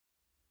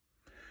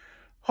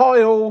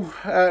Hi all,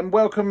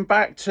 welcome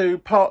back to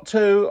part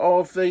 2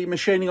 of the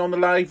machining on the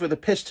lathe with the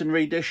piston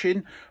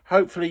redishing.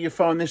 Hopefully you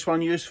find this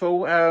one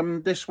useful.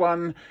 This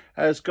one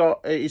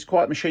is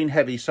quite machine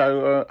heavy,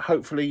 so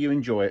hopefully you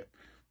enjoy it.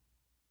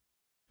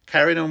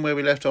 Carrying on where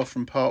we left off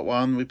from part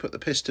 1, we put the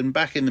piston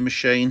back in the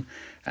machine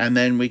and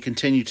then we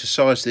continue to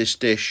size this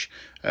dish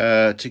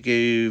to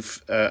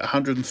give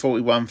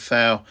 141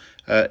 thou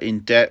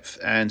in depth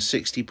and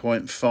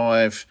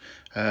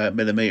 60.5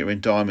 millimetre in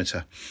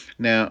diameter.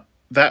 Now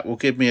that will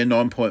give me a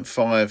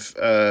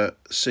 9.5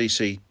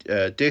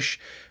 cc dish.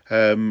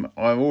 I've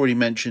already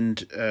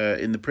mentioned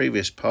in the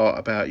previous part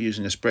about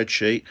using a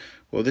spreadsheet.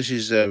 Well, this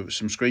is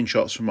some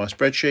screenshots from my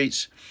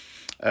spreadsheets,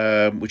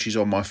 which is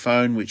on my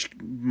phone, which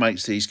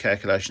makes these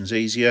calculations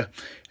easier.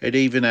 It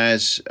even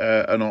has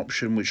an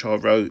option which I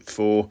wrote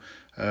for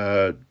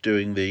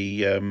doing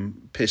the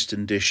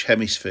piston dish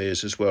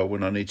hemispheres as well,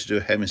 when I need to do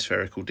a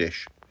hemispherical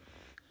dish.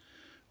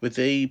 With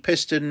the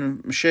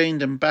piston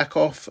machined and back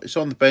off, it's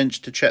on the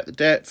bench to check the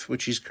depth,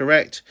 which is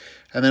correct.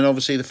 And then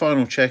obviously the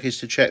final check is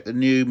to check the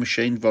new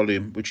machined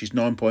volume, which is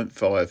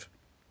 9.5.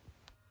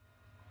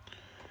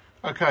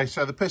 Okay,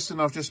 so the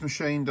piston I've just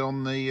machined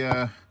on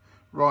the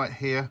right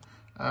here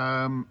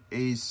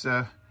is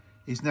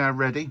now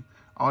ready,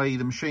 i.e.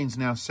 the machine's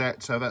now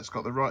set, so that's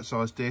got the right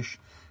size dish.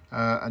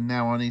 And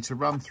now I need to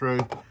run through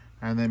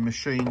and then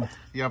machine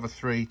the other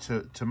three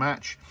to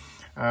match.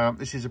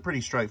 This is a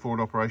pretty straightforward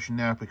operation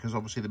now because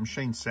obviously the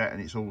machine's set and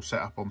it's all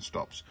set up on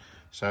stops.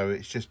 So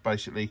it's just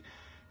basically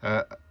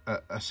a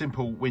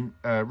simple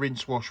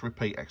rinse, wash,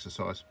 repeat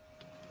exercise.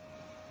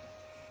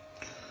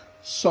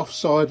 Soft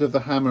side of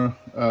the hammer,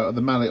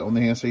 the mallet on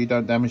here so you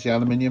don't damage the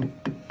aluminium,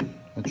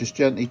 and just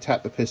gently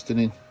tap the piston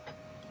in.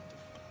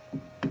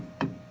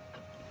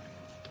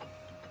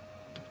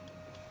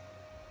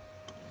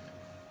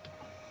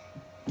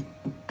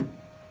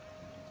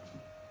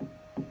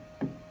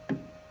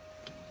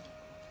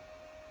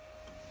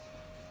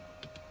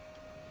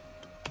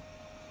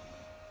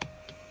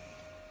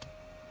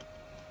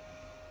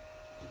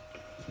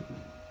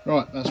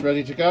 Right, that's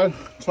ready to go.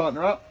 Tighten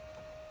her up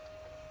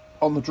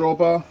on the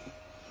drawbar,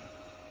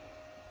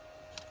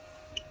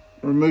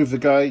 remove the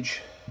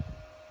gauge,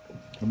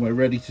 and we're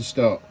ready to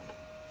start.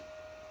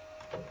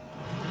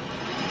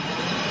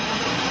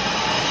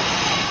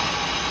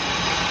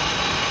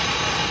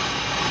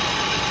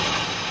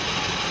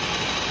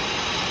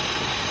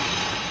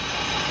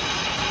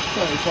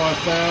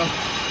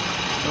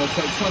 I'll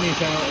take 20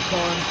 thou at a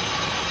time,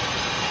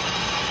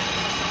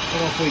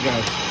 and off we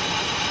go.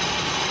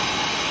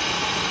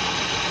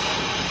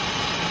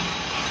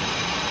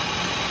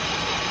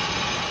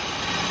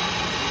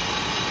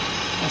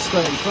 That's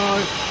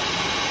 35,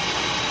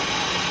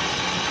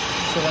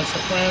 so that's the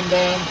crown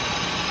down,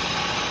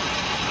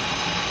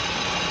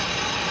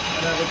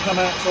 and then we come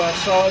out to our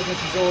size, which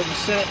is already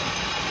set,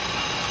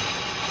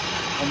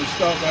 and we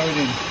start going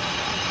in.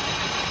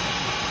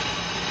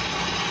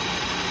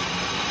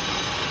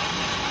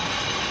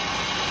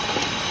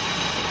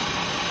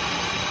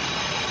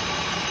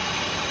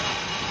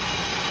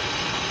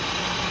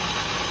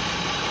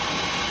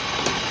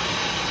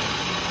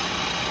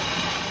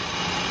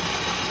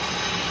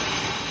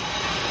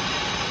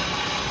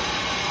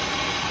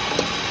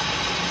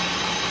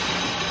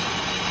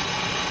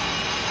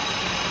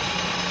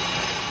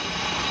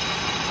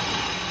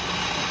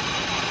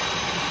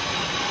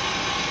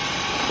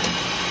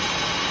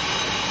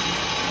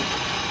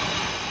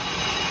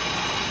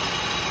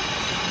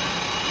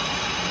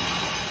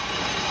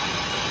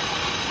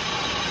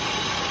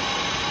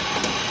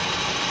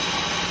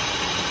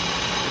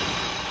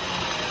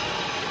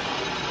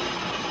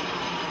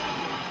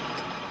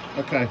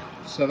 Okay,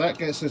 so that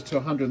gets us to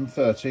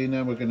 130.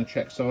 Now we're going to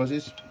check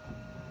sizes.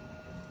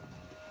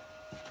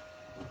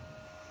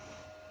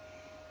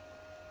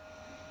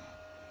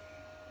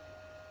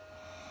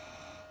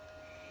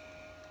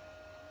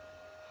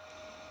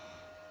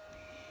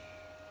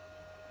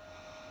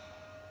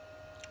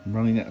 I'm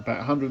running at about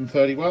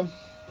 131.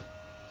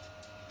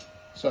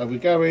 So we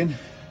go in,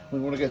 we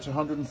want to get to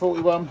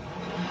 141.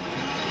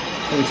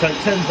 So we take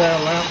 10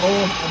 thou out more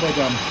and we're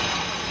done.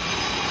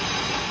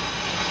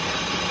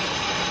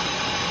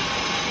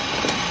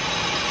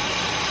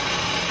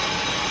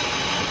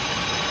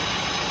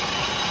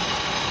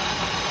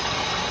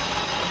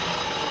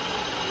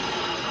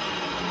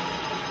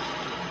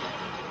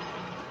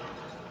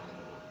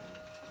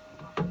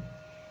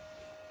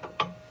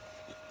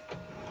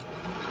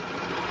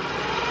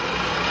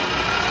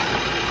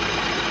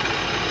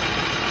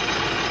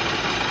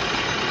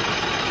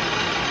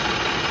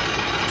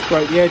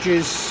 Scrape the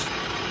edges.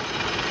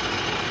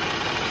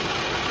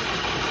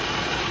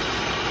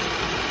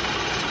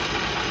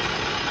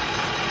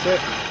 That's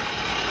it.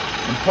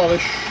 And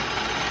polish.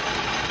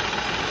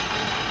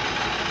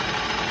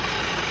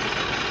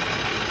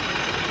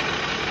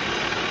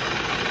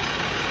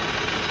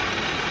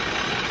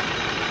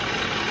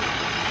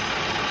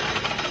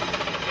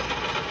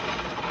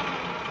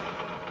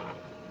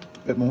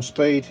 Bit more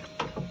speed.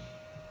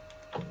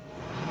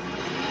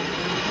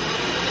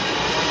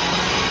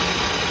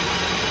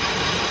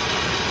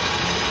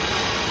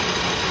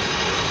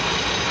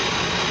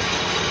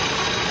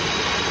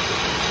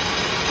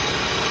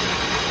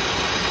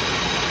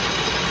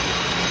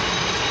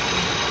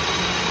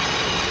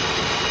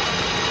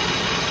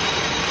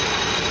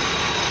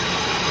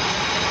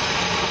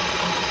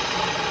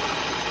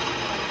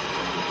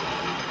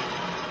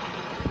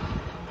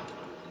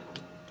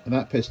 and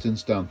that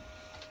piston's done.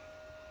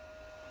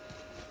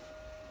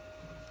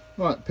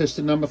 Right,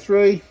 piston number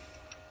 3.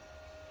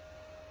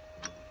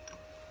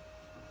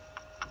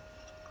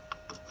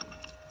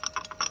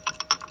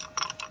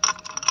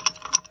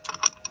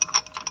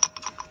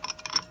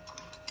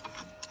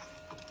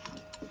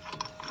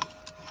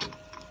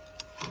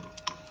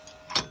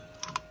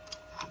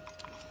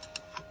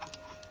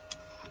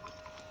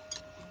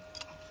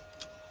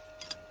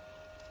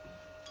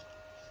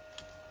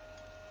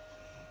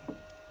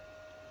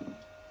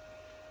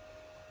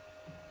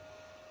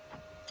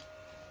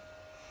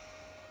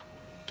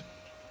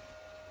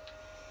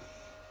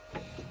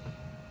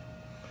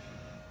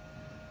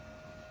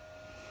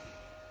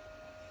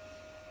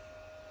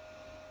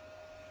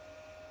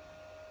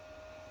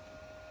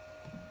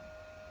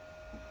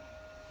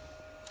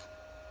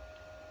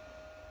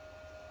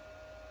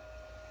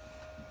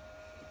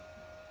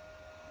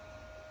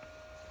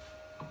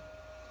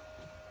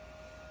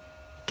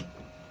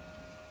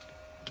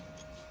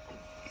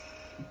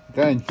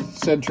 Again,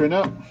 centering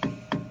up.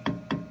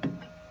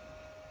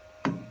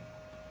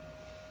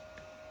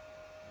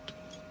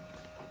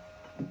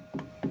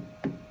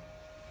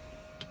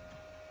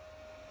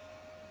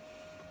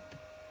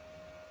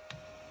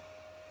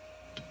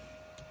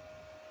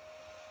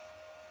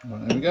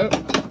 Right, there we go.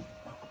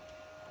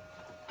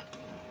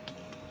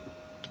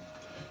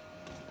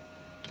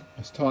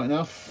 That's tight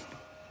enough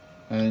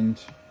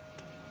and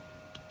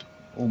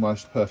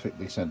almost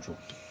perfectly central.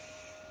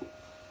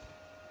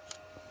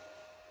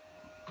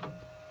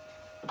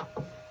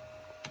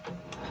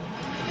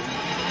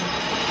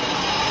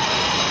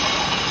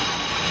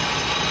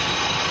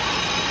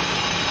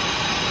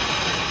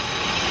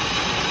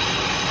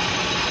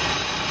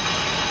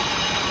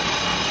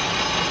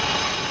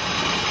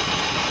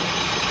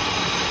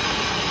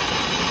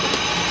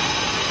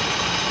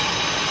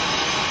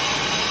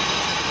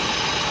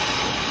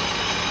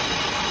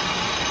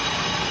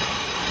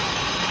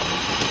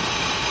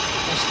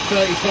 That's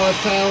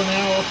 35 thou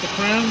now off the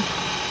crown.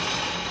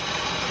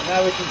 And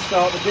now we can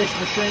start the dish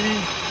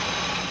machining.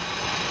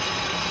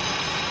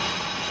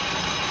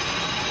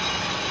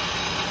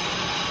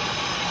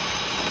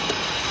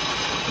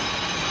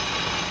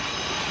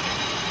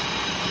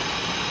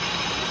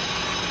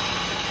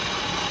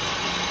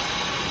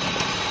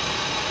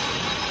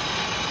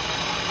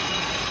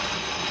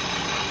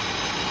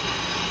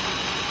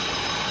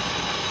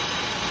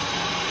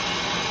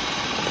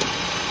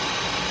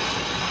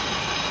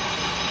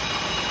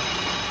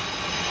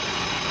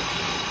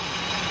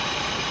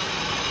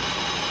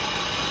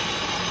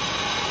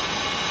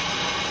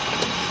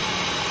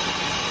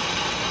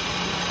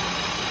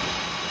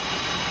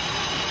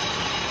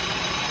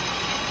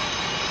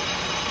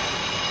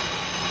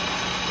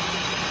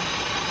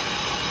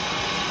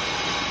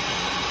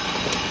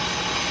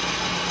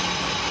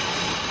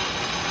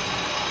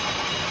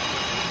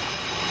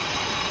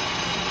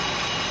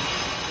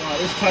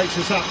 This takes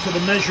us up to the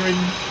measuring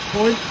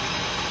point.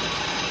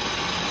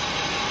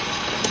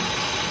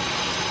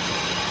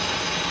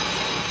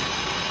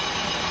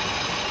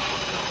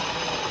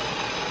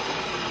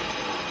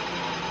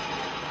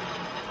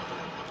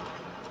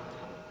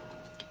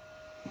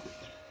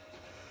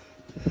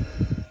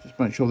 Just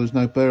make sure there's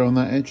no burr on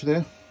that edge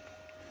there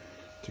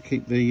to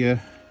keep the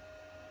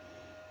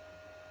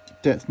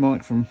depth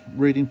mic from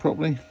reading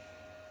properly.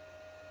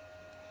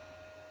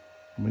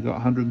 And we got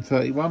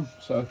 131,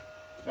 so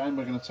again,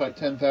 we're going to take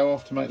 10 thou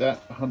off to make that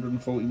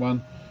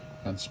 141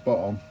 and spot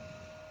on.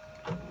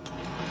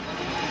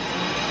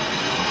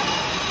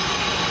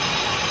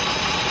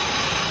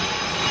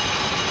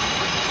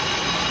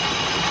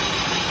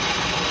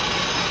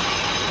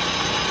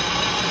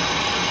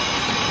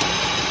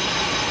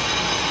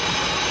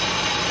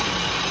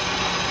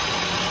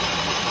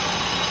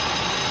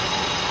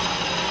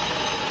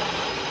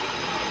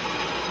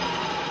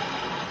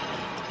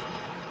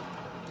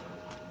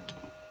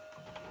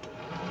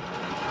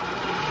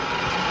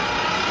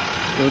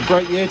 We'll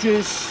break the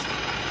edges.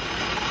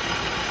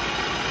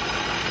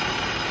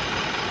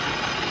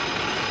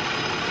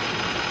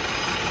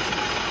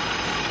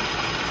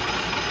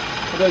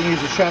 I don't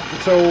use a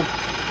chamfer tool.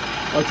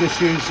 I just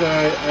use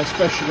a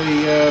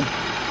specially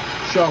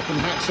sharpened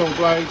hacksaw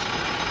blade.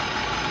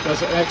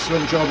 Does an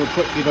excellent job of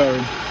quickly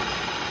burring.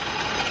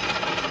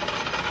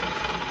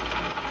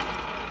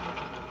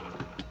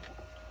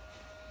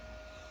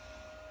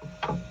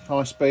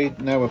 High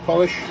speed, now we'll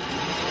polish.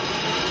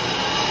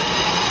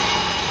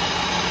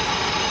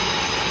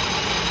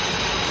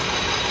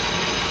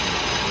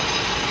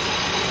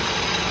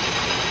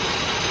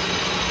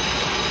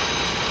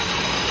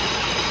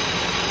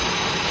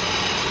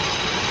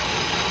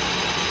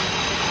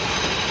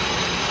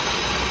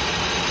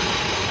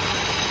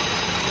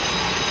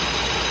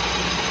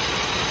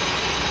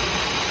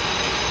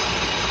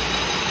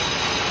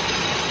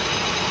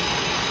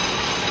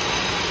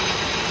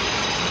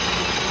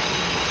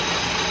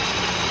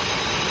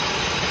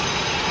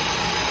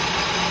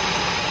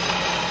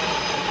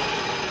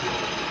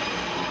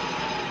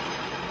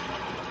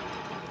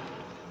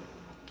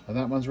 And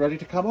that one's ready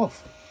to come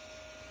off.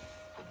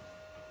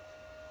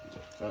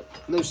 So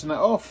loosen that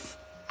off.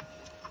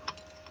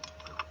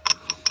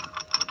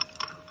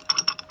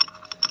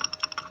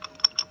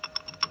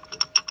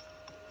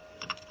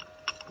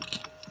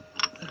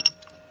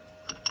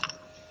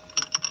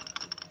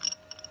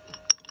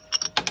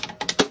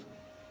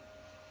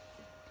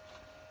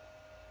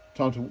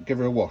 Time to give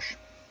her a wash.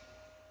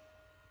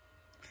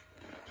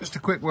 Just a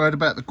quick word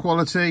about the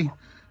quality.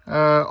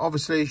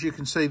 Obviously, as you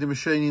can see, the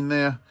machining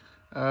there,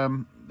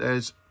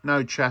 there's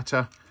no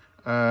chatter.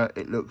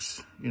 It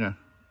looks, you know,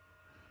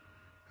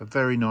 a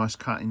very nice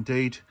cut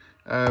indeed.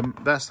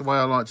 That's the way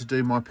I like to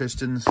do my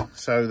pistons,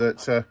 so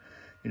that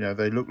you know,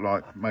 they look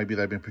like maybe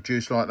they've been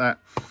produced like that,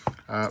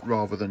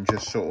 rather than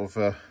just sort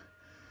of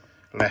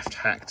left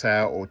hacked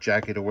out or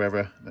jagged or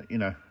whatever. You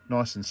know,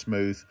 nice and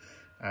smooth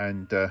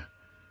and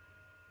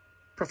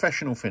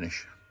professional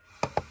finish.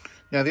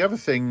 Now, the other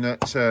thing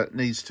that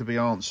needs to be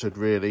answered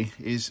really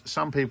is,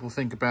 some people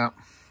think about,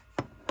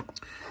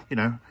 you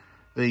know,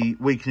 the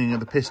weakening of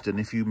the piston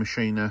if you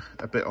machine a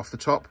bit off the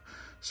top.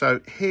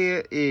 So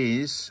here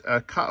is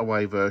a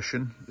cutaway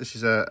version. This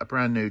is a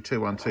brand new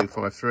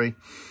 21253.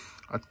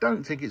 I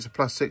don't think it's a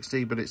plus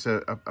 60, but it's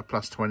a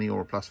plus 20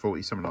 or a plus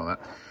 40, something like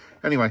that.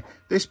 Anyway,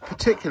 this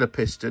particular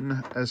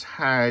piston has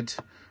had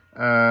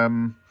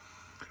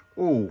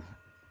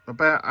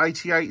about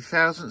 88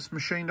 thousandths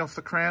machined off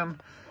the crown,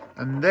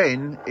 and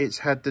then it's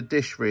had the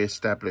dish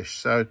re-established.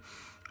 So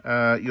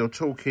you're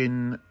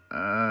talking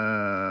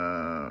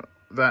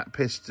that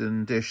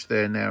piston dish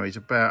there now is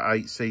about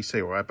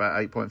 8cc, or about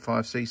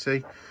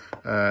 8.5cc.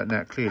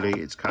 Now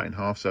clearly it's cut in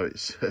half, so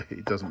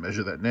it doesn't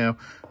measure that now,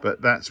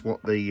 but that's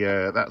what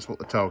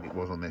the target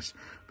was on this.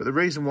 But the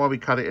reason why we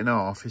cut it in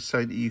half is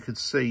so that you could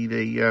see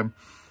the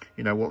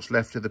you know, what's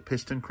left of the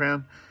piston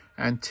crown.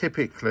 And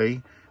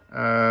typically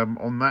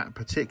on that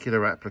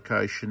particular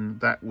application,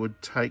 that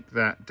would take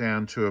that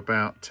down to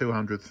about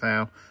 200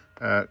 thou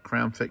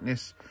crown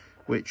thickness,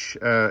 which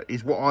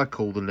is what I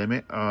call the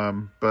limit.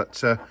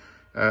 But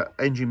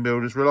engine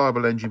builders,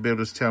 reliable engine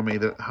builders, tell me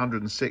that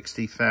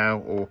 160 thou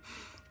or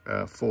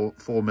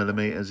 4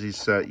 millimeters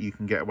is you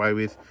can get away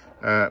with,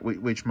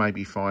 which may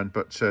be fine.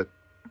 But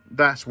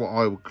that's what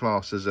I would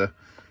class as a,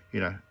 you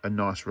know, a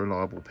nice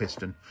reliable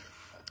piston.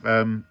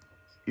 You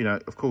know,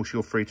 of course,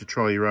 you're free to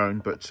try your own,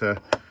 but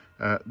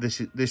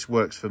this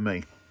works for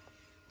me.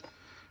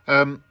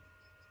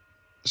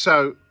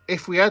 So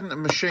if we hadn't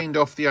machined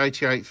off the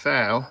 88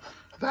 thou,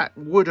 that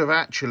would have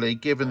actually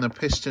given the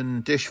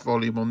piston dish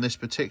volume on this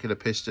particular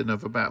piston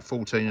of about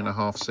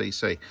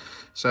 14.5cc.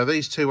 So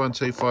these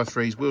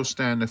 21253s will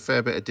stand a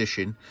fair bit of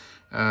dishing,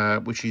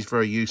 which is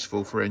very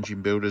useful for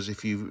engine builders.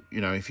 If you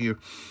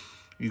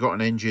got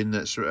an engine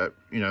that's you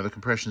know, the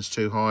compression's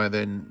too high,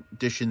 then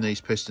dishing these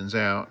pistons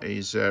out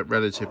is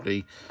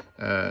relatively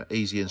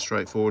easy and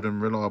straightforward and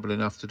reliable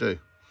enough to do.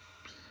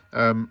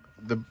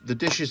 The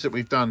dishes that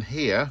we've done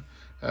here,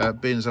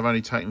 being as I've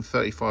only taken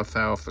 35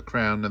 thou off the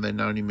crown and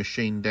then only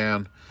machined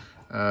down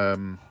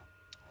another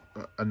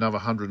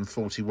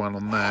 141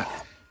 on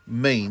that,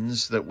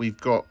 means that we've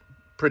got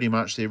pretty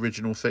much the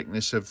original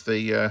thickness of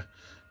the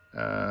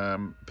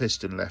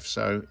piston left.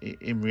 So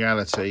in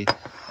reality,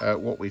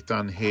 what we've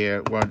done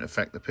here won't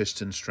affect the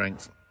piston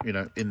strength, you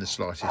know, in the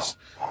slightest.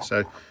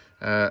 So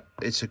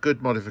it's a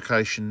good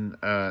modification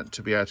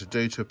to be able to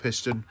do to a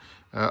piston.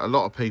 A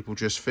lot of people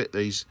just fit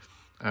these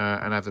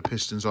and have the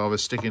pistons either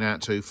sticking out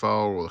too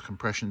far or the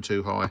compression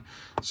too high.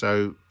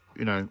 So,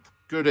 you know,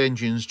 good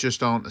engines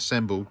just aren't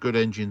assembled. Good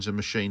engines are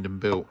machined and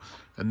built,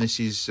 and this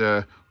is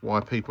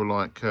why people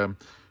like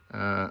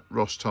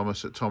Ross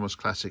Thomas at Thomas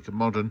Classic and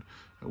Modern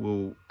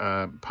will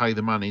pay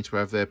the money to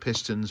have their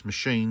pistons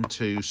machined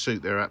to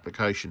suit their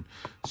application.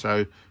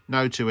 So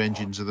no two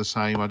engines are the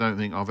same. I don't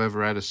think I've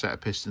ever had a set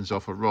of pistons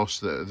off of Ross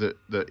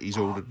that he's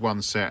ordered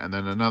one set and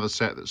then another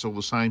set that's all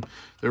the same.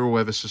 They're all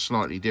ever so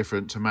slightly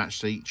different to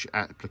match each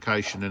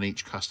application and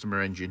each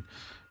customer engine.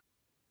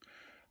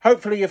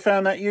 Hopefully you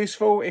found that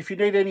useful. If you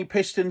need any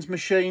pistons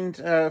machined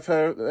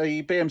for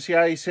the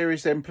BMCA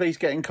series, then please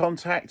get in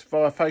contact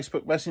via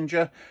Facebook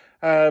Messenger.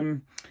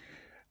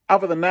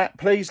 Other than that,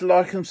 please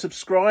like and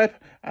subscribe,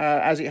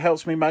 as it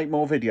helps me make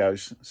more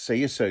videos. See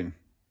you soon.